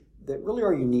ways that really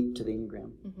are unique to the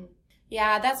Enneagram.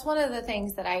 Yeah, that's one of the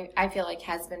things that I feel like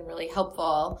has been really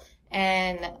helpful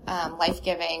and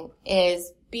life-giving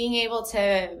is being able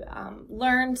to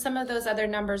learn some of those other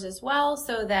numbers as well,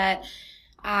 so that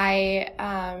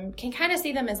I can kind of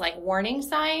see them as like warning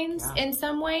signs in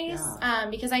some ways.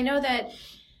 Because I know that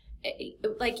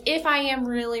like if I am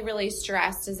really, really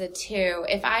stressed as a 2,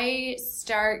 if I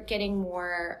start getting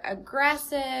more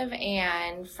aggressive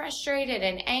and frustrated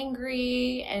and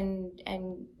angry and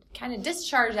kind of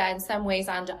discharge that in some ways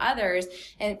onto others,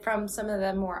 and from some of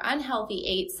the more unhealthy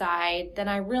 8 side, then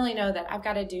I really know that I've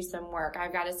got to do some work.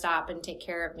 I've got to stop and take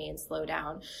care of me and slow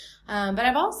down. But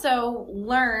I've also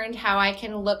learned how I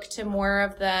can look to more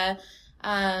of the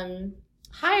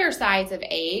higher sides of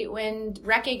 8 when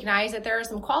recognize that there are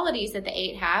some qualities that the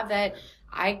 8 have that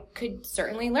I could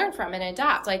certainly learn from and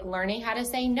adopt, like learning how to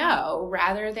say no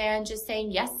rather than just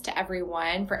saying yes to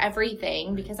everyone for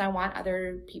everything because I want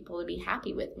other people to be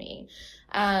happy with me.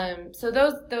 So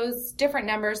those different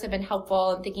numbers have been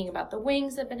helpful, and thinking about the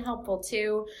wings have been helpful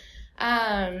too.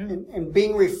 And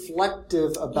being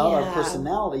reflective about our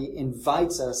personality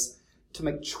invites us to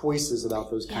make choices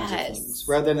about those kinds of things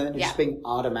rather than just being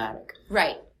automatic.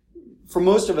 Right. For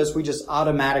most of us, we just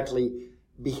automatically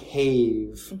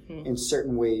behave in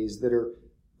certain ways that are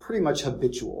pretty much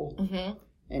habitual.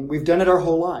 And we've done it our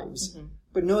whole lives.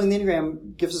 But knowing the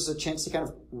Enneagram gives us a chance to kind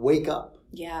of wake up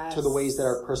to the ways that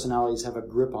our personalities have a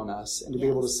grip on us, and to be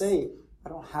able to say, I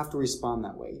don't have to respond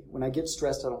that way. When I get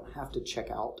stressed, I don't have to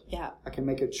check out. I can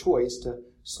make a choice to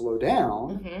slow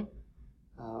down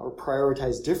or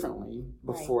prioritize differently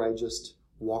before I just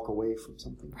walk away from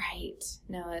something. Right.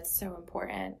 No, that's so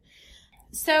important.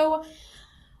 So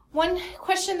one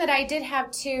question that I did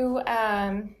have too,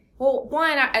 I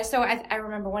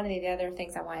remember one of the other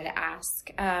things I wanted to ask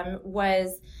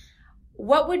was,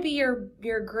 what would be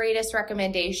your greatest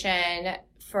recommendation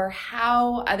for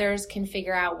how others can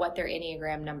figure out what their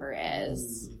Enneagram number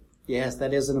is? Yes,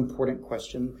 that is an important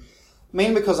question.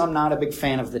 Mainly because I'm not a big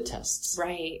fan of the tests.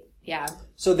 Right. Yeah.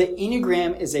 So the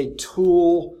Enneagram is a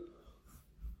tool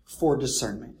for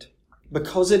discernment.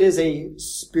 Because it is a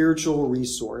spiritual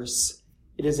resource,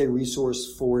 it is a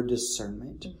resource for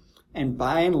discernment. And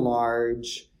by and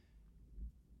large,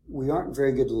 we aren't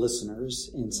very good listeners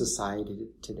in society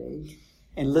today.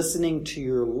 And listening to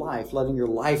your life, letting your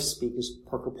life speak, as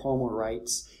Parker Palmer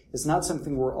writes, is not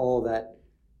something we're all that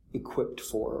equipped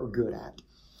for or good at.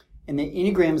 And the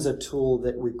Enneagram is a tool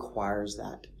that requires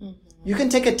that. You can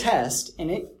take a test and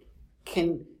it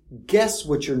can guess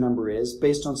what your number is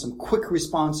based on some quick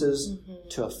responses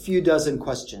to a few dozen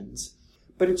questions.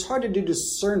 But it's hard to do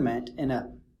discernment in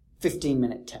a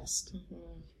 15-minute test.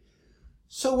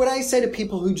 So what I say to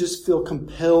people who just feel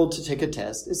compelled to take a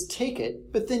test is take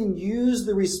it, but then use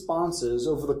the responses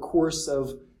over the course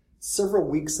of several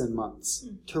weeks and months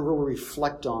to really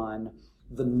reflect on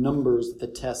the numbers that the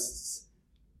tests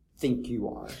think you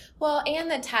are. Well, and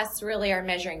the tests really are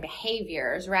measuring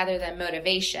behaviors rather than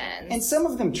motivations. And some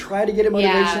of them try to get at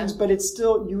motivations, but it's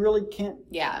still, you really can't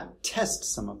test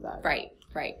some of that. Right.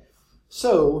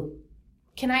 So,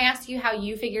 can I ask you how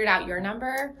you figured out your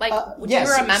number? Like, do yes,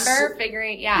 you remember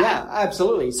figuring? Yeah,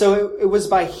 absolutely. So it was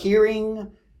by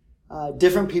hearing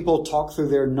different people talk through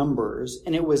their numbers,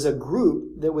 and it was a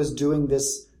group that was doing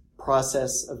this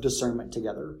process of discernment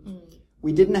together.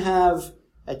 We didn't have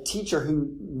a teacher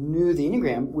who knew the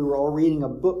Enneagram. We were all reading a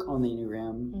book on the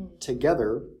Enneagram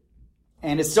together,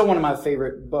 and it's still one of my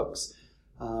favorite books.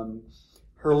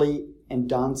 Hurley and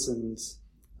Donson's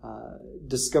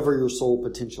Discover Your Soul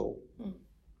Potential.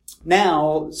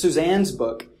 Now, Suzanne's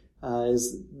book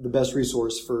is the best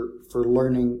resource for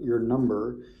learning your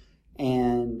number,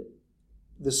 and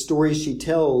the stories she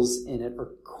tells in it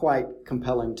are quite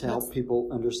compelling to help people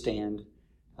understand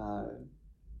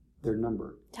their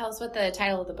number. Tell us what the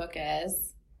title of the book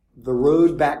is. The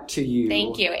Road Back to You.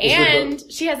 Thank you. And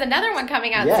she has another one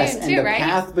coming out soon too, right? The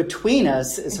Path Between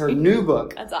Us is her new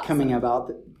book. That's awesome. coming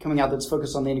out that's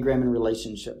focused on the Enneagram and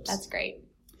relationships. That's great.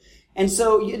 And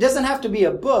so it doesn't have to be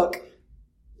a book.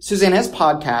 Suzanne has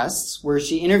podcasts where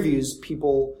she interviews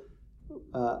people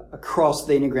across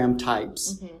the Enneagram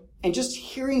types. And just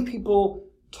hearing people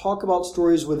talk about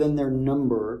stories within their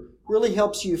number really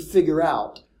helps you figure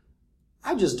out,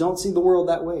 I just don't see the world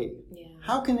that way.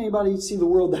 How can anybody see the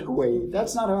world that way?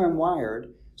 That's not how I'm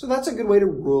wired. So that's a good way to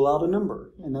rule out a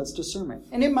number, and that's discernment.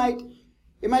 And it might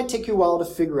take you a while to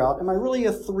figure out, am I really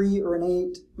a 3 or an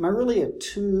 8? Am I really a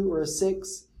 2 or a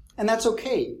 6? And that's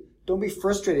okay. Don't be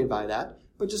frustrated by that,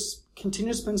 but just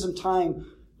continue to spend some time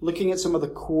looking at some of the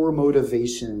core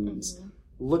motivations,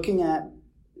 looking at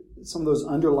some of those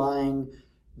underlying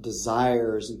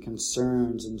desires and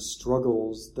concerns and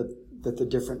struggles that the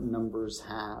different numbers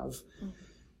have.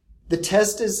 The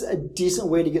test is a decent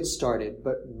way to get started,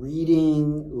 but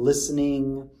reading,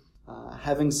 listening,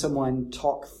 having someone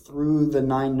talk through the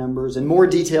 9 numbers in more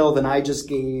detail than I just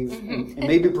gave, and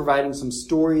maybe providing some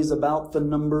stories about the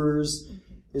numbers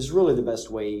is really the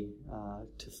best way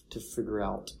to figure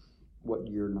out what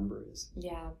your number is.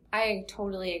 Yeah, I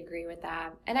totally agree with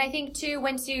that. And I think too,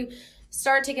 once you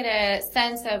start to get a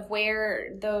sense of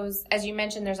where those, as you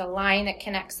mentioned, there's a line that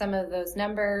connects some of those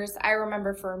numbers. I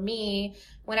remember for me,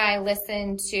 when I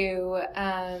listened to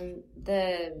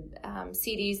the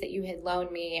CDs that you had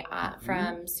loaned me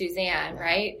from Suzanne,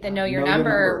 right? The Know Your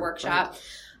Number workshop.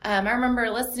 Right. I remember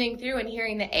listening through and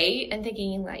hearing the 8 and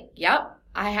thinking like, yep,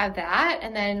 I have that.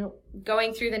 And then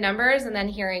going through the numbers and then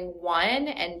hearing 1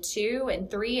 and 2 and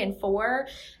 3 and 4.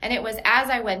 And it was as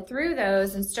I went through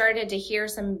those and started to hear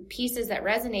some pieces that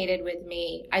resonated with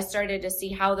me, I started to see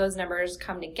how those numbers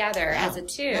come together as a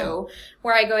 2,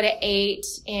 where I go to 8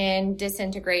 in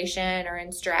disintegration or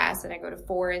in stress, and I go to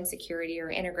 4 in security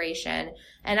or integration.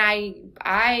 And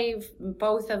I've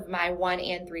both of my 1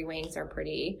 and 3 wings are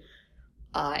pretty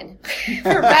on,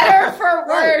 for better or for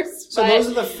worse. Right. So those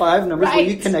are the 5 numbers where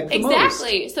you connect the most.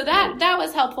 Exactly. So that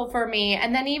was helpful for me.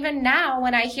 And then even now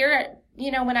when I hear it,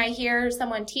 when I hear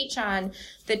someone teach on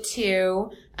the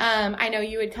 2, I know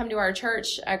you would come to our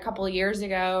church a couple of years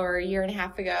ago or a year and a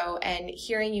half ago, and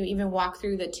hearing you even walk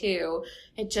through the 2,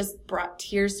 it just brought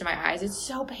tears to my eyes. It's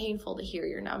so painful to hear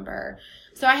your number.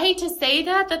 So I hate to say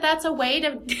that's a way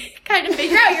to kind of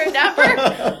figure out your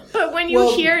number. But when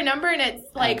you hear a number and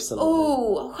it's like,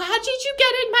 oh, how did you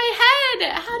get in my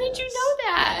head? How did you know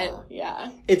that?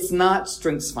 Yeah. It's not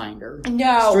StrengthsFinder.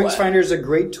 No. StrengthsFinder is a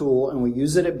great tool, and we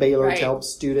use it at Baylor to help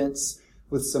students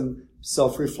with some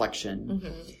self-reflection.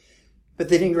 Mm-hmm. But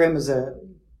the Enneagram is a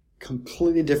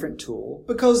completely different tool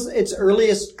because its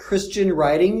earliest Christian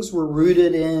writings were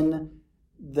rooted in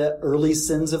the early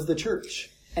sins of the church.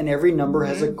 And every number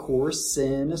has a core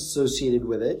sin associated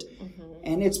with it. Mm-hmm.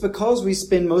 And it's because we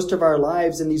spend most of our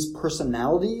lives in these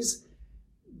personalities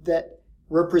that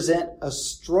represent a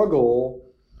struggle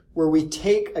where we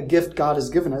take a gift God has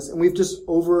given us and we've just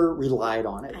over-relied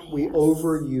on it. Yes. We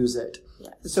overuse it.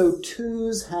 Yes. So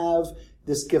 2s have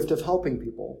this gift of helping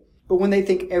people. But when they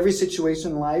think every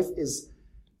situation in life is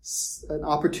an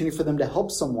opportunity for them to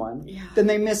help someone, then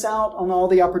they miss out on all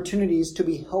the opportunities to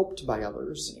be helped by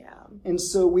others. Yeah. And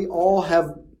so we all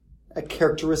have a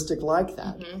characteristic like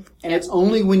that. Mm-hmm. And it's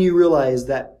only when you realize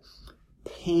that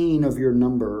pain of your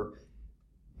number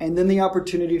and then the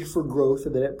opportunity for growth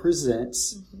that it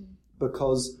presents,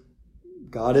 because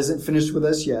God isn't finished with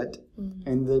us yet,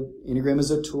 and the Enneagram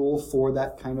is a tool for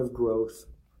that kind of growth,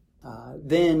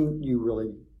 then you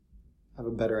really have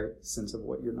a better sense of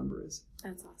what your number is.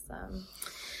 That's awesome.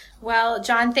 Well,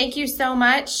 John, thank you so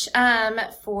much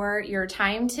for your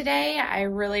time today. I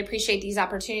really appreciate these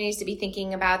opportunities to be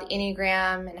thinking about the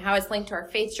Enneagram and how it's linked to our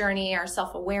faith journey, our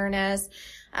self-awareness.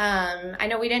 I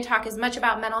know we didn't talk as much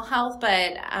about mental health,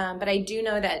 but I do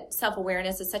know that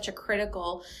self-awareness is such a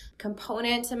critical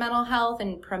component to mental health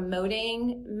and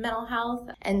promoting mental health.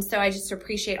 And so I just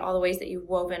appreciate all the ways that you've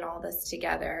woven all this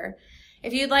together.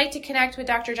 If you'd like to connect with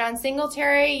Dr. John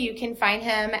Singletary, you can find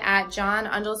him at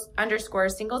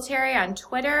John_Singletary on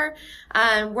Twitter.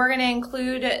 We're going to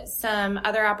include some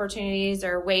other opportunities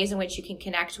or ways in which you can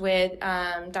connect with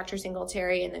Dr.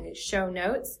 Singletary in the show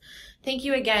notes. Thank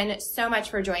you again so much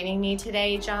for joining me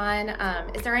today, John.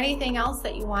 Is there anything else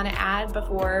that you want to add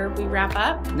before we wrap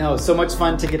up? No, so much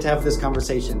fun to get to have this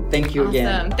conversation. Thank you again.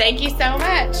 Awesome. Thank you so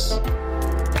much.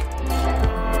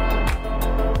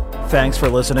 Thanks for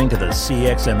listening to the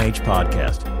CXMH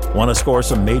podcast. Want to score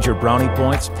some major brownie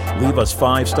points? Leave us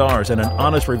 5 stars and an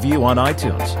honest review on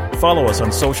iTunes. Follow us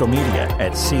on social media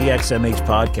at CXMH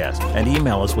Podcast and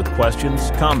email us with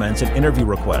questions, comments, and interview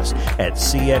requests at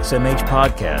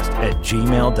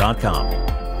cxmhpodcast@gmail.com.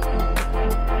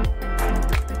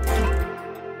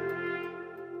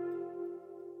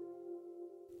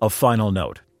 A final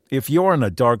note. If you're in a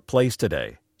dark place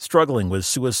today, struggling with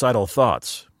suicidal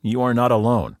thoughts, you are not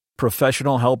alone.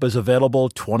 Professional help is available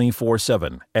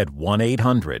 24/7 at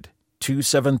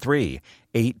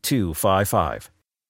 1-800-273-8255.